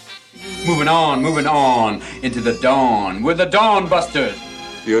moving on into the dawn. We're the Dawn Busters.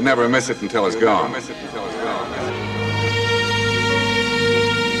 You'll never miss it until it's gone.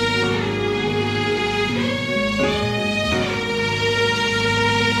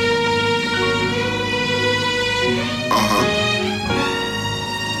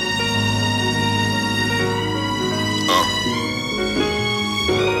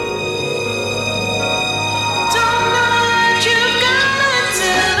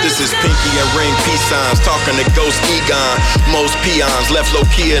 This is Pinky and Ring peace signs, talking to Ghost Egon. Most peons left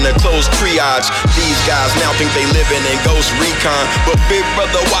low-key in a closed triage. These guys now think they living in Ghost Recon, but big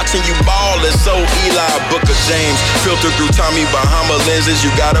brother watching you ball is so Eli. Book of James, filter through Tommy Bahama lenses. You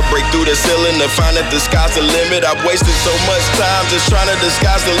gotta break through the ceiling to find that the sky's the limit. I've wasted so much time just trying to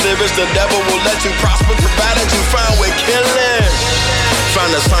disguise the lyrics. The devil will let you prosper provided you find with killing. Find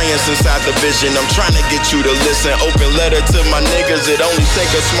the science inside the vision. I'm trying to get you to listen. Open letter to my niggas. It only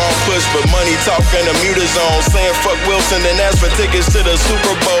take a small push, but money talk in the muter zone. Saying fuck Wilson and ask for tickets to the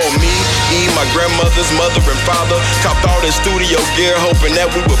Super Bowl. Me, E, my grandmother's mother and father copped all this studio gear, hoping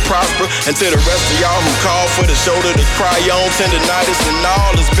that we would prosper. And to the rest of y'all who called for the shoulder to cry on, tendonitis and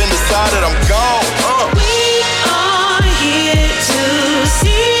all, it's been decided I'm gone. We are here to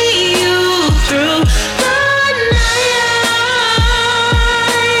see you through.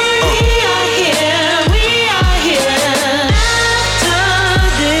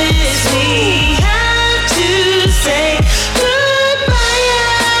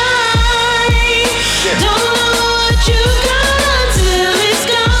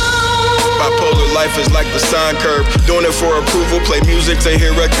 Life is like the sine curve, doing it for approval, play music to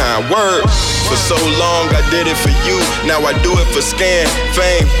hear a kind word. For so long I did it for you, now I do it for scan,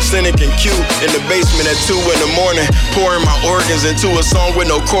 fame, cynic and Q. In the basement at 2 in the morning, pouring my organs into a song with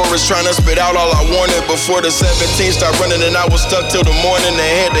no chorus, trying to spit out all I wanted before the 17 started running and I was stuck till the morning.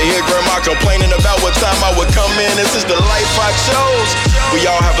 They had to hear grandma complaining about what time I would come in. This is the life I chose. We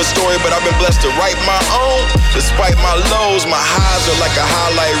all have a story, but I've been blessed to write my own. Despite my lows, my highs are like a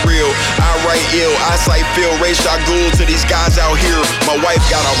highlight reel. I write ill, eyesight feel, race shot ghoul to these guys out here. My wife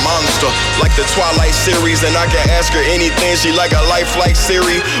got a monster, like the Twilight series, and I can ask her anything. She like a life like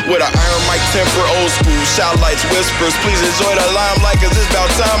Siri, with an iron mic temper, old school, shout lights, whispers. Please enjoy the limelight, cause it's about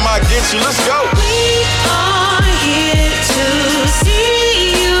time I get you. Let's go. We are here to see